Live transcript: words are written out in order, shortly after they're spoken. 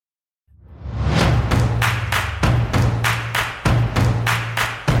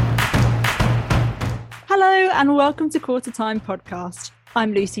Hello and welcome to Quarter Time Podcast.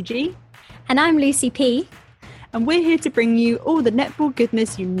 I'm Lucy G. And I'm Lucy P. And we're here to bring you all the netball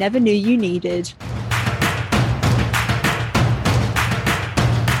goodness you never knew you needed.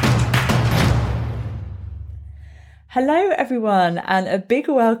 Hello everyone and a big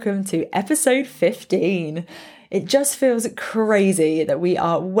welcome to episode 15. It just feels crazy that we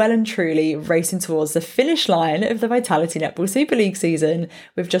are well and truly racing towards the finish line of the Vitality Netball Super League season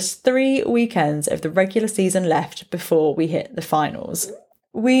with just 3 weekends of the regular season left before we hit the finals.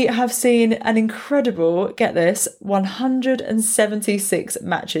 We have seen an incredible, get this, 176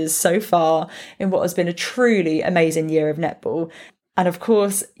 matches so far in what has been a truly amazing year of netball. And of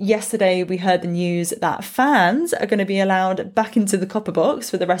course, yesterday we heard the news that fans are going to be allowed back into the Copper Box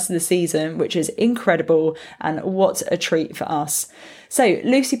for the rest of the season, which is incredible and what a treat for us. So,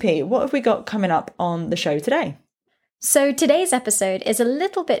 Lucy P, what have we got coming up on the show today? So today's episode is a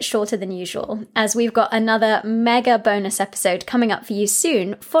little bit shorter than usual, as we've got another mega bonus episode coming up for you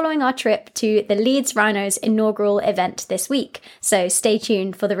soon following our trip to the Leeds Rhinos inaugural event this week. So stay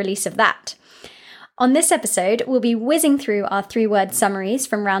tuned for the release of that. On this episode, we'll be whizzing through our 3-word summaries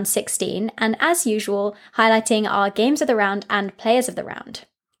from round 16 and, as usual, highlighting our games of the round and players of the round.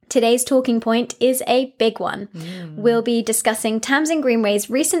 Today's talking point is a big one. We'll be discussing Tamsin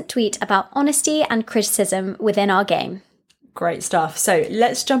Greenway's recent tweet about honesty and criticism within our game. Great stuff. So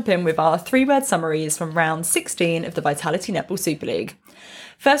let's jump in with our 3-word summaries from round 16 of the Vitality Netball Super League.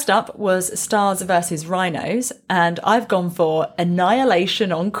 First up was Stars versus Rhinos, and I've gone for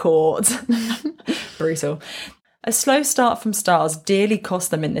annihilation on court. Brutal. A slow start from Stars dearly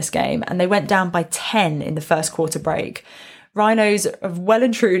cost them in this game, and they went down by 10 in the first quarter break. Rhinos have well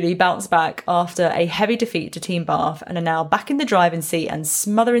and truly bounced back after a heavy defeat to Team Bath and are now back in the driving seat and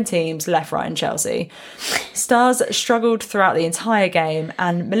smothering teams left, right and Chelsea. Stars struggled throughout the entire game,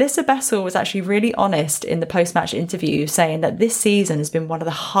 and Melissa Bessel was actually really honest in the post-match interview, saying that this season has been one of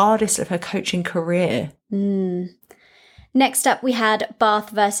the hardest of her coaching career. Next up, we had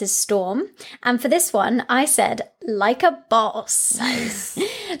Bath versus Storm. And for this one, I said, like a boss. Nice.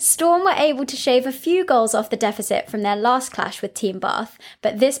 Storm were able to shave a few goals off the deficit from their last clash with Team Bath,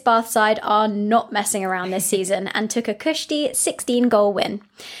 but this Bath side are not messing around this season and took a cushy 16-goal win.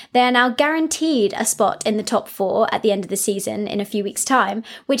 They are now guaranteed a spot in the top 4 at the end of the season in a few weeks' time,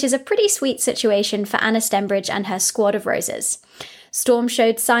 which is a pretty sweet situation for Anna Stembridge and her squad of roses. Storm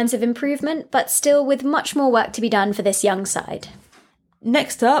showed signs of improvement, but still with much more work to be done for this young side.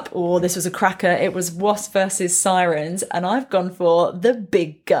 Next up, this was a cracker, it was Wasps versus Sirens, and I've gone for the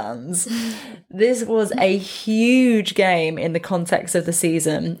big guns. This was a huge game in the context of the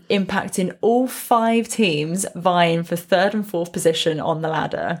season, impacting all 5 teams vying for 3rd and 4th position on the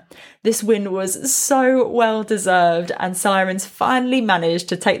ladder. This win was so well deserved, and Sirens finally managed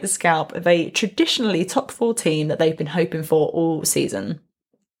to take the scalp of a traditionally top 4 team that they've been hoping for all season.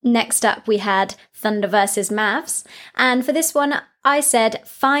 Next up, we had Thunder versus Mavs, and for this one, I said,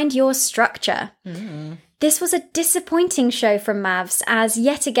 find your structure. This was a disappointing show from Mavs, as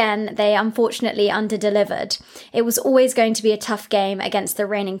yet again, they unfortunately underdelivered. It was always going to be a tough game against the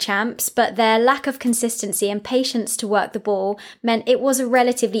reigning champs, but their lack of consistency and patience to work the ball meant it was a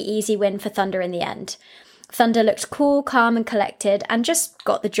relatively easy win for Thunder in the end. Thunder looked cool, calm and collected, and just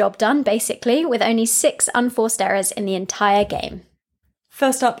got the job done, basically, with only 6 unforced errors in the entire game.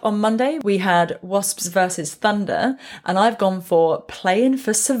 First up on Monday, we had Wasps versus Thunder, and I've gone for playing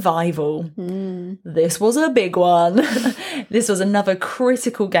for survival. This was a big one. This was another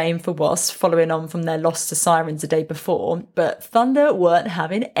critical game for Wasps, following on from their loss to Sirens the day before, but Thunder weren't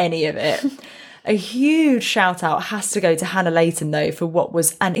having any of it. A huge shout out has to go to Hannah Layton, though, for what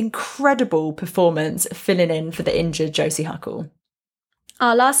was an incredible performance filling in for the injured Josie Huckle.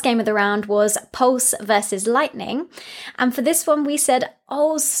 Our last game of the round was Pulse versus Lightning, and for this one we said,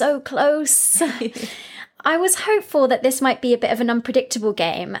 oh, so close. I was hopeful that this might be a bit of an unpredictable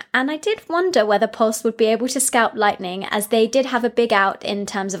game, and I did wonder whether Pulse would be able to scalp Lightning, as they did have a big out in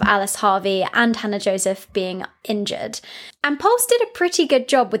terms of Alice Harvey and Hannah Joseph being injured. And Pulse did a pretty good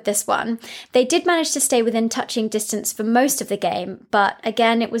job with this one. They did manage to stay within touching distance for most of the game, but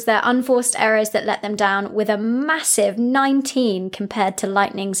again, it was their unforced errors that let them down with a massive 19 compared to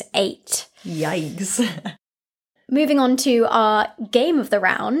Lightning's 8. Yikes. Moving on to our game of the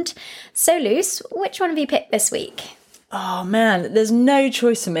round. So, Luce, which one have you picked this week? Oh man, there's no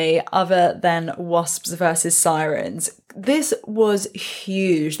choice for me other than Wasps versus Sirens. This was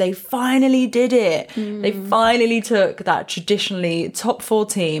huge. They finally did it. They finally took that traditionally top 4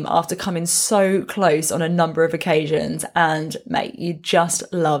 team after coming so close on a number of occasions. And mate, you just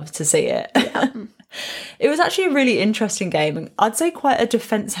love to see it. Yeah. It was actually a really interesting game. I'd say quite a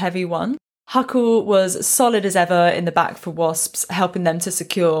defence heavy one. Huckle was solid as ever in the back for Wasps, helping them to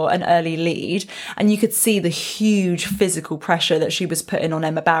secure an early lead, and you could see the huge physical pressure that she was putting on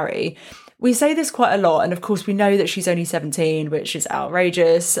Emma Barry. We say this quite a lot, and of course we know that she's only 17, which is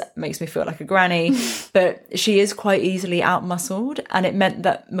outrageous, makes me feel like a granny, but she is quite easily outmuscled, and it meant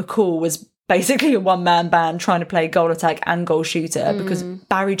that McCall was basically a one-man band trying to play goal attack and goal shooter because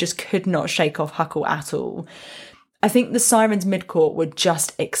Barry just could not shake off Huckle at all. I think the Sirens midcourt were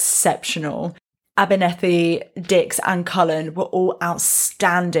just exceptional. Abernethy, Dix and Cullen were all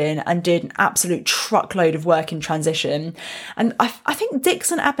outstanding and did an absolute truckload of work in transition. And I think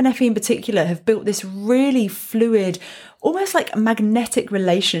Dix and Abernethy in particular have built this really fluid, almost like a magnetic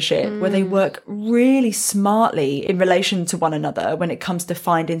relationship where they work really smartly in relation to one another when it comes to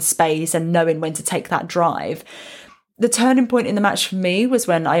finding space and knowing when to take that drive. The turning point in the match for me was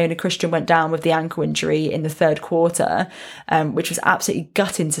when Iona Christian went down with the ankle injury in the third quarter, which was absolutely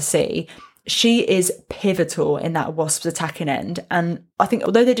gutting to see. She is pivotal in that Wasps attacking end. And I think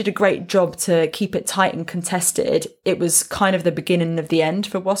although they did a great job to keep it tight and contested, it was kind of the beginning of the end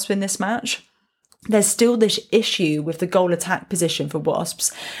for Wasps in this match. There's still this issue with the goal attack position for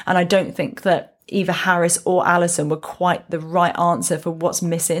Wasps. And I don't think that either Harris or Allison were quite the right answer for what's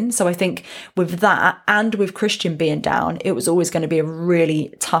missing. So I think with that and with Christian being down, it was always going to be a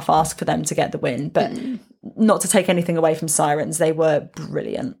really tough ask for them to get the win. But not to take anything away from Sirens, they were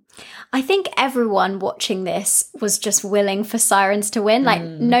brilliant. I think everyone watching this was just willing for Sirens to win. Like,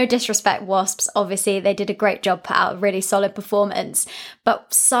 no disrespect, Wasps. Obviously, they did a great job, put out a really solid performance.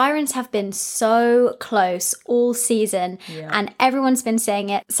 But Sirens have been so close all season, and everyone's been saying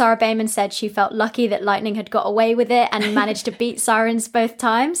it. Sarah Bayman said she felt lucky that Lightning had got away with it and managed to beat Sirens both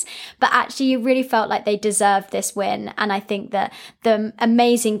times. But actually, you really felt like they deserved this win. And I think that the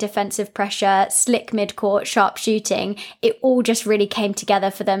amazing defensive pressure, slick midcourt, sharp shooting, it all just really came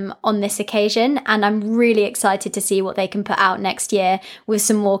together for them on this occasion, and I'm really excited to see what they can put out next year with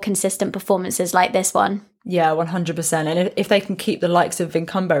some more consistent performances like this one. Yeah, 100%. And if they can keep the likes of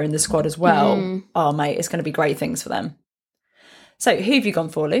Vincumber in the squad as well, oh mate, it's going to be great things for them. So who have you gone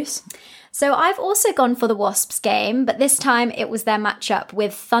for, Luce? So I've also gone for the Wasps game, but this time it was their matchup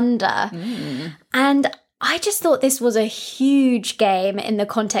with Thunder. And I just thought this was a huge game in the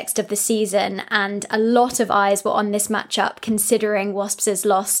context of the season, and a lot of eyes were on this matchup considering Wasps'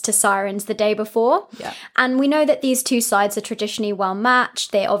 loss to Sirens the day before. And we know that these two sides are traditionally well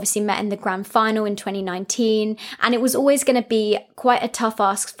matched. They obviously met in the grand final in 2019, and it was always going to be quite a tough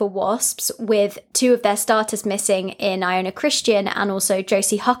ask for Wasps with two of their starters missing in Iona Christian and also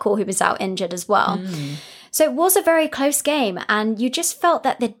Josie Huckle, who was out injured as well. So it was a very close game, and you just felt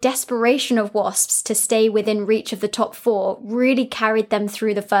that the desperation of Wasps to stay within reach of the top four really carried them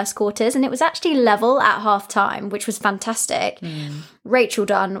through the first quarters, and it was actually level at half-time, which was fantastic. Rachel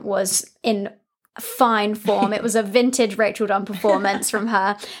Dunn was in fine form. It was a vintage Rachel Dunn performance from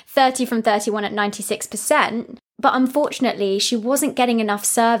her, 30 from 31 at 96%. But unfortunately, she wasn't getting enough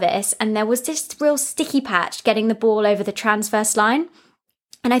service, and there was this real sticky patch getting the ball over the transverse line.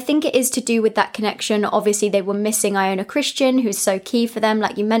 And I think it is to do with that connection. Obviously, they were missing Iona Christian, who's so key for them,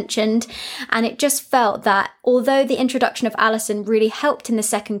 like you mentioned. And it just felt that although the introduction of Allison really helped in the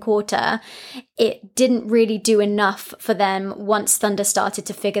second quarter, it didn't really do enough for them once Thunder started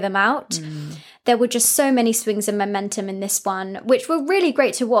to figure them out. There were just so many swings of momentum in this one, which were really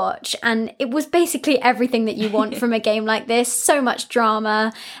great to watch. And it was basically everything that you want from a game like this. So much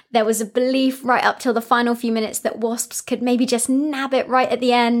drama. There was a belief right up till the final few minutes that Wasps could maybe just nab it right at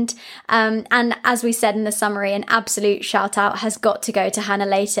the end. And as we said in the summary, an absolute shout out has got to go to Hannah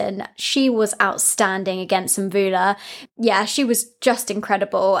Layton. She was outstanding against Mvula. Yeah, she was just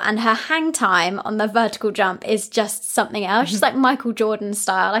incredible. And her hang time on the vertical jump is just something else. She's like Michael Jordan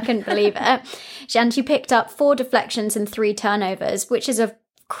style. I couldn't believe it. And she picked up 4 deflections and 3 turnovers, which is a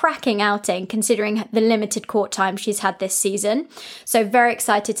cracking outing considering the limited court time she's had this season. So very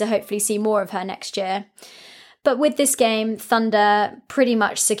excited to hopefully see more of her next year. But with this game, Thunder pretty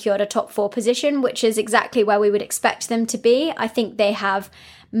much secured a top 4 position, which is exactly where we would expect them to be. I think they have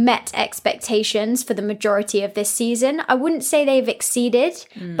met expectations for the majority of this season. I wouldn't say they've exceeded,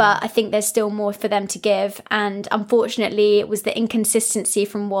 but I think there's still more for them to give. And unfortunately, it was the inconsistency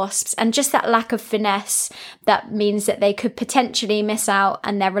from Wasps and just that lack of finesse that means that they could potentially miss out,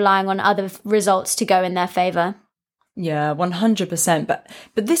 and they're relying on other results to go in their favour. Yeah, 100%. But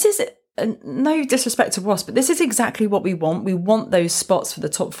this is no disrespect to Wasp, but this is exactly what we want. We want those spots for the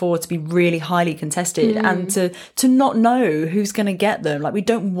top 4 to be really highly contested and to not know who's going to get them. Like, we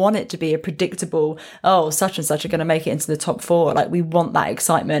don't want it to be a predictable, oh, such and such are going to make it into the top 4. Like, we want that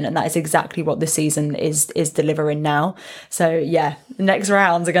excitement, and that is exactly what this season is delivering now. So yeah, the next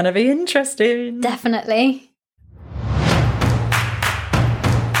rounds are going to be interesting. Definitely.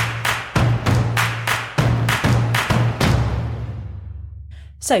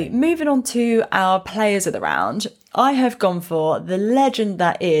 So moving on to our players of the round, I have gone for the legend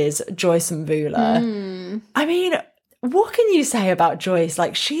that is Joyce Mvula. I mean, what can you say about Joyce?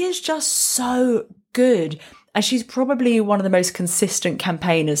 Like, she is just so good. And she's probably one of the most consistent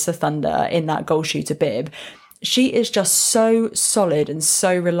campaigners for Thunder in that goal shooter bib. She is just so solid and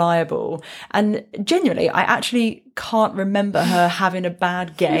so reliable. And genuinely, I actually can't remember her having a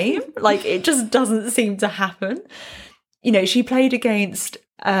bad game. Like, it just doesn't seem to happen. You know, she played against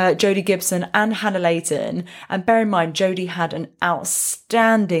Jodie Gibson and Hannah Layton. And bear in mind, Jodie had an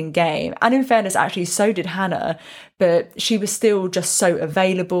outstanding game. And in fairness, actually, so did Hannah. But she was still just so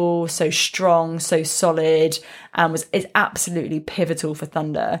available, so strong, so solid, and is absolutely pivotal for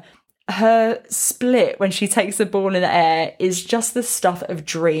Thunder. Her split when she takes the ball in the air is just the stuff of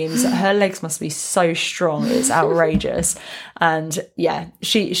dreams. Her legs must be so strong. It's outrageous. And yeah,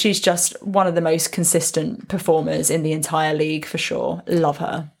 she's just one of the most consistent performers in the entire league for sure. Love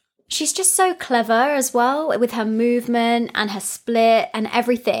her. She's just so clever as well with her movement and her split and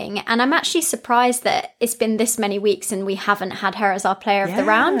everything. And I'm actually surprised that it's been this many weeks and we haven't had her as our player of the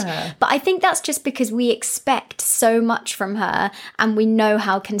round. But I think that's just because we expect so much from her and we know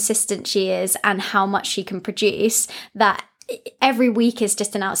how consistent she is and how much she can produce, that every week is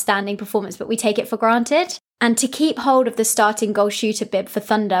just an outstanding performance, but we take it for granted. And to keep hold of the starting goal shooter bib for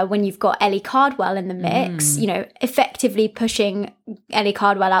Thunder when you've got Ellie Cardwell in the mix, you know, effectively pushing Ellie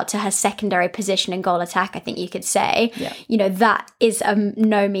Cardwell out to her secondary position in goal attack, I think you could say, you know, that is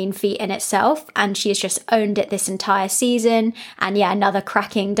no mean feat in itself. And she has just owned it this entire season. And yeah, another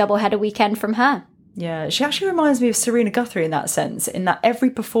cracking doubleheader weekend from her. Yeah, she actually reminds me of Serena Guthrie in that sense, in that every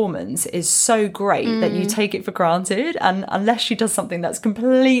performance is so great that you take it for granted. And unless she does something that's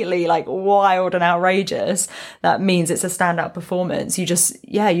completely like wild and outrageous, that means it's a standout performance. You just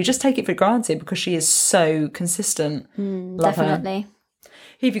take it for granted because she is so consistent. Love Definitely. her.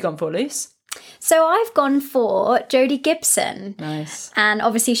 Who have you gone for, Luce? So I've gone for Jodie Gibson. Nice. And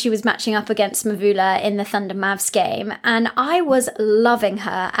obviously she was matching up against Mvula in the Thunder Mavs game. And I was loving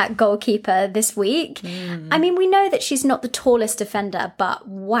her at goalkeeper this week. I mean, we know that she's not the tallest defender, but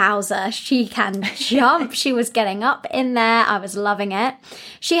wowza, she can jump. She was getting up in there. I was loving it.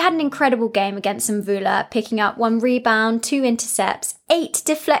 She had an incredible game against Mvula, picking up 1 rebound, 2 intercepts, 8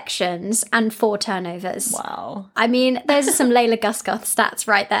 deflections and 4 turnovers. Wow. I mean, those are some Layla Gusgoth stats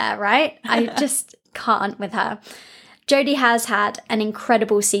right there, right? I just can't with her. Jodie has had an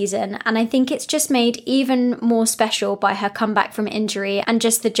incredible season, and I think it's just made even more special by her comeback from injury and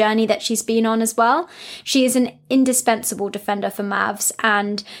just the journey that she's been on as well. She is an indispensable defender for Mavs,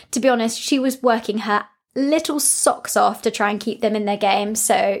 and to be honest, she was working her little socks off to try and keep them in their game.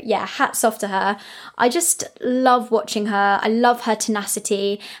 So yeah, hats off to her. I just love watching her. I love her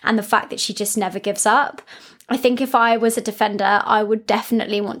tenacity and the fact that she just never gives up. I think if I was a defender, I would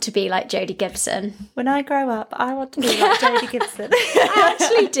definitely want to be like Jodie Gibson. When I grow up, I want to be like Jodie Gibson. I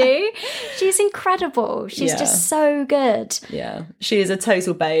actually do. She's incredible. She's just so good. Yeah, she is a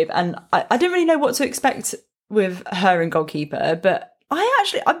total babe. And I didn't really know what to expect with her in goalkeeper, but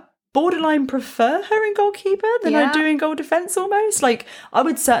I borderline prefer her in goalkeeper than I do in goal defence almost. Like, I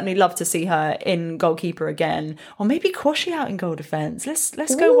would certainly love to see her in goalkeeper again, or maybe Quashie out in goal defence.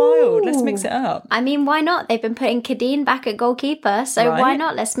 Let's go wild. Let's mix it up. I mean, why not? They've been putting Kadeen back at goalkeeper, so why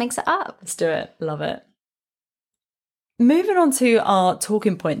not? Let's mix it up. Let's do it. Love it. Moving on to our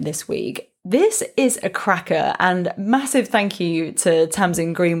talking point this week. This is a cracker, and massive thank you to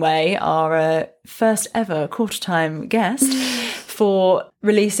Tamsin Greenway, our first ever quarter-time guest, for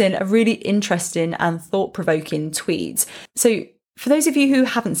releasing a really interesting and thought-provoking tweet. So for those of you who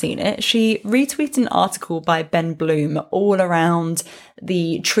haven't seen it, she retweeted an article by Ben Bloom all around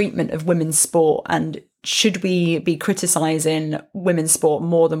the treatment of women's sport and should we be criticising women's sport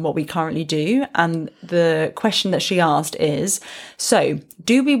more than what we currently do? And the question that she asked is, so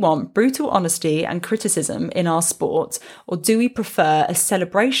do we want brutal honesty and criticism in our sport, or do we prefer a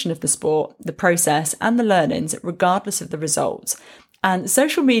celebration of the sport, the process and the learnings, regardless of the result? And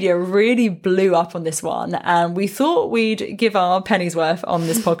social media really blew up on this one, and we thought we'd give our pennies worth on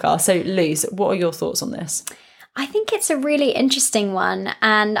this podcast. So Luce, what are your thoughts on this? I think it's a really interesting one,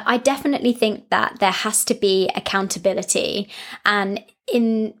 and I definitely think that there has to be accountability. And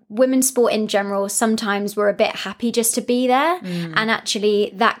in women's sport in general, sometimes we're a bit happy just to be there. And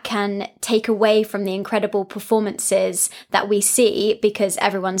actually that can take away from the incredible performances that we see because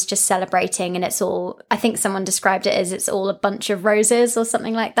everyone's just celebrating and it's all, I think someone described it as it's all a bunch of roses or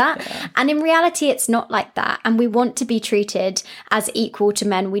something like that. Yeah. And in reality, it's not like that. And we want to be treated as equal to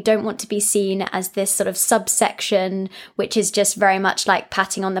men. We don't want to be seen as this sort of subsection, which is just very much like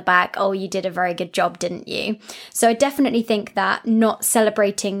patting on the back. Oh, you did a very good job, didn't you? So I definitely think that not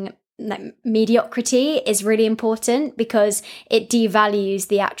celebrating mediocrity is really important because it devalues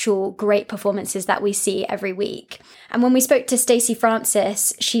the actual great performances that we see every week. And when we spoke to Stacey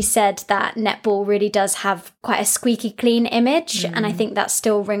Francis, she said that netball really does have quite a squeaky clean image. And I think that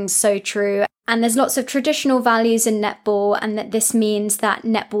still rings so true. And there's lots of traditional values in netball, and that this means that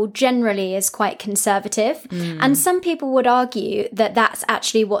netball generally is quite conservative. And some people would argue that that's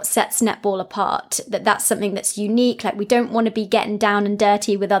actually what sets netball apart, that that's something that's unique. Like, we don't want to be getting down and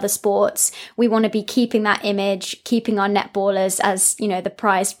dirty with other sports. We want to be keeping that image, keeping our netballers as, you know, the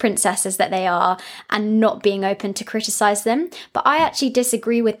prized princesses that they are, and not being open to criticize them. But I actually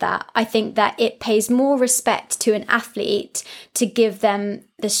disagree with that. I think that it pays more respect to an athlete to give them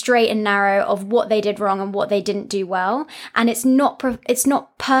the straight and narrow of what they did wrong and what they didn't do well. And it's not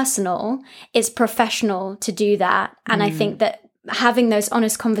personal, it's professional to do that. And I think that having those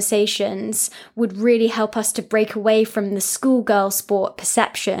honest conversations would really help us to break away from the schoolgirl sport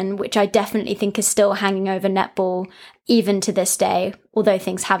perception, which I definitely think is still hanging over netball even to this day, although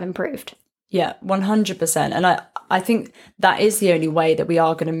things have improved. Yeah, 100%. And I think that is the only way that we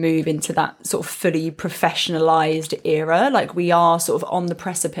are going to move into that sort of fully professionalized era. Like, we are sort of on the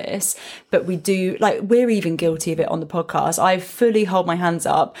precipice, but we do, like, we're even guilty of it on the podcast. I fully hold my hands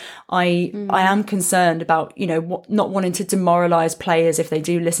up. I am concerned about, you know, not wanting to demoralize players if they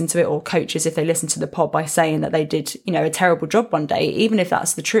do listen to it, or coaches if they listen to the pod, by saying that they did, you know, a terrible job one day, even if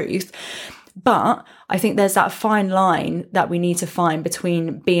that's the truth. But I think there's that fine line that we need to find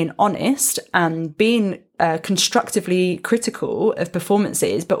between being honest and being constructively critical of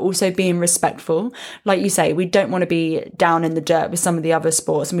performances, but also being respectful. Like you say, we don't want to be down in the dirt with some of the other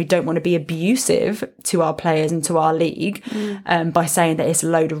sports, and we don't want to be abusive to our players and to our league by saying that it's a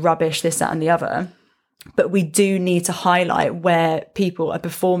load of rubbish, this, that and the other. But we do need to highlight where people are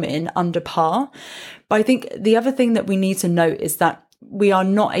performing under par. But I think the other thing that we need to note is that we are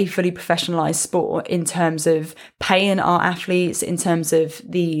not a fully professionalized sport in terms of paying our athletes, in terms of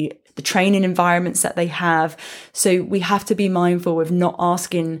the training environments that they have. So we have to be mindful of not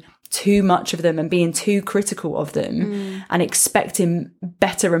asking too much of them and being too critical of them and expecting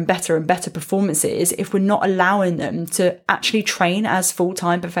better and better and better performances if we're not allowing them to actually train as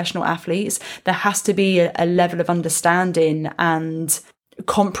full-time professional athletes. There has to be a level of understanding and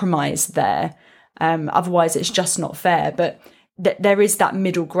compromise there. Otherwise, it's just not fair. But there is that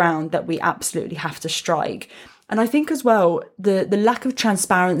middle ground that we absolutely have to strike. And I think as well, the lack of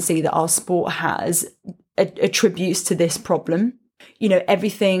transparency that our sport has attributes to this problem. You know,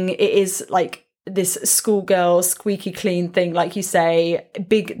 everything, it is like this schoolgirl squeaky clean thing, like you say.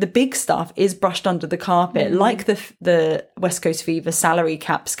 The big stuff is brushed under the carpet, like the West Coast Fever salary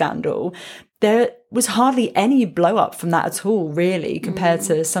cap scandal. There was hardly any blow up from that at all, really, compared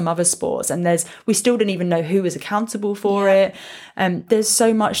to some other sports. And we still don't even know who is accountable for it. There's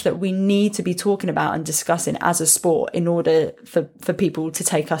so much that we need to be talking about and discussing as a sport in order for people to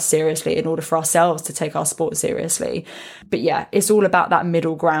take us seriously, in order for ourselves to take our sport seriously. But yeah, it's all about that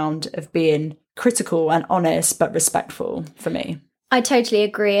middle ground of being critical and honest, but respectful for me. I totally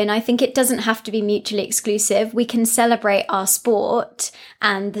agree. And I think it doesn't have to be mutually exclusive. We can celebrate our sport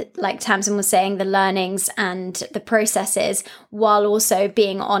and, like Tamsin was saying, the learnings and the processes, while also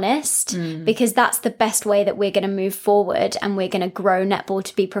being honest, because that's the best way that we're going to move forward and we're going to grow netball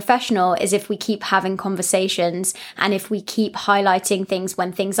to be professional, is if we keep having conversations and if we keep highlighting things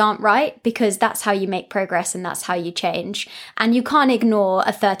when things aren't right, because that's how you make progress and that's how you change. And you can't ignore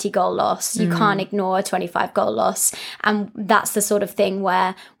a 30-goal loss. You can't ignore a 25-goal loss. And that's the sort of thing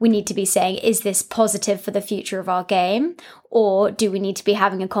where we need to be saying, is this positive for the future of our game? Or do we need to be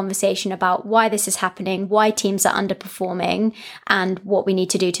having a conversation about why this is happening, why teams are underperforming, and what we need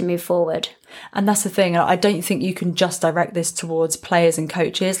to do to move forward? And that's the thing. I don't think you can just direct this towards players and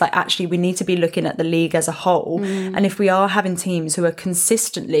coaches. Like, actually, we need to be looking at the league as a whole. And if we are having teams who are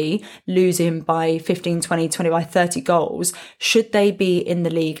consistently losing by 15, 20, 25, 30 goals, should they be in the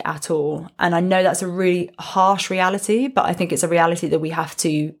league at all? And I know that's a really harsh reality, but I think it's a reality that we have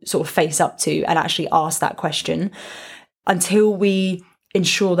to sort of face up to and actually ask that question. Until we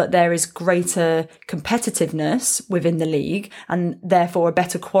ensure that there is greater competitiveness within the league and therefore a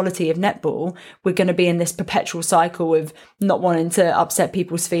better quality of netball, we're going to be in this perpetual cycle of not wanting to upset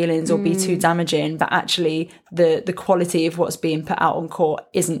people's feelings or be too damaging, but actually the quality of what's being put out on court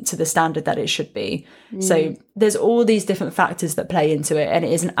isn't to the standard that it should be. So there's all these different factors that play into it, and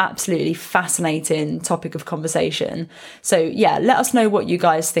it is an absolutely fascinating topic of conversation. So yeah, let us know what you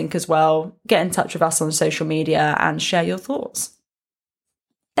guys think as well. Get in touch with us on social media and share your thoughts.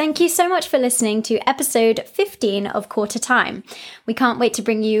 Thank you so much for listening to episode 15 of Quarter Time. We can't wait to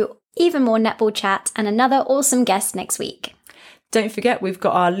bring you even more netball chat and another awesome guest next week. Don't forget, we've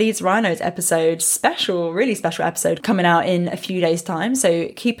got our Leeds Rhinos episode, really special episode coming out in a few days' time. So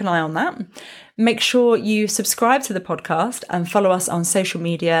keep an eye on that. Make sure you subscribe to the podcast and follow us on social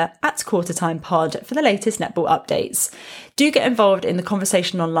media at Quarter Time Pod for the latest netball updates. Do get involved in the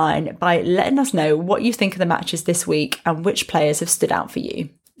conversation online by letting us know what you think of the matches this week and which players have stood out for you.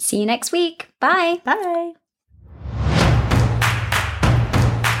 See you next week. Bye. Bye.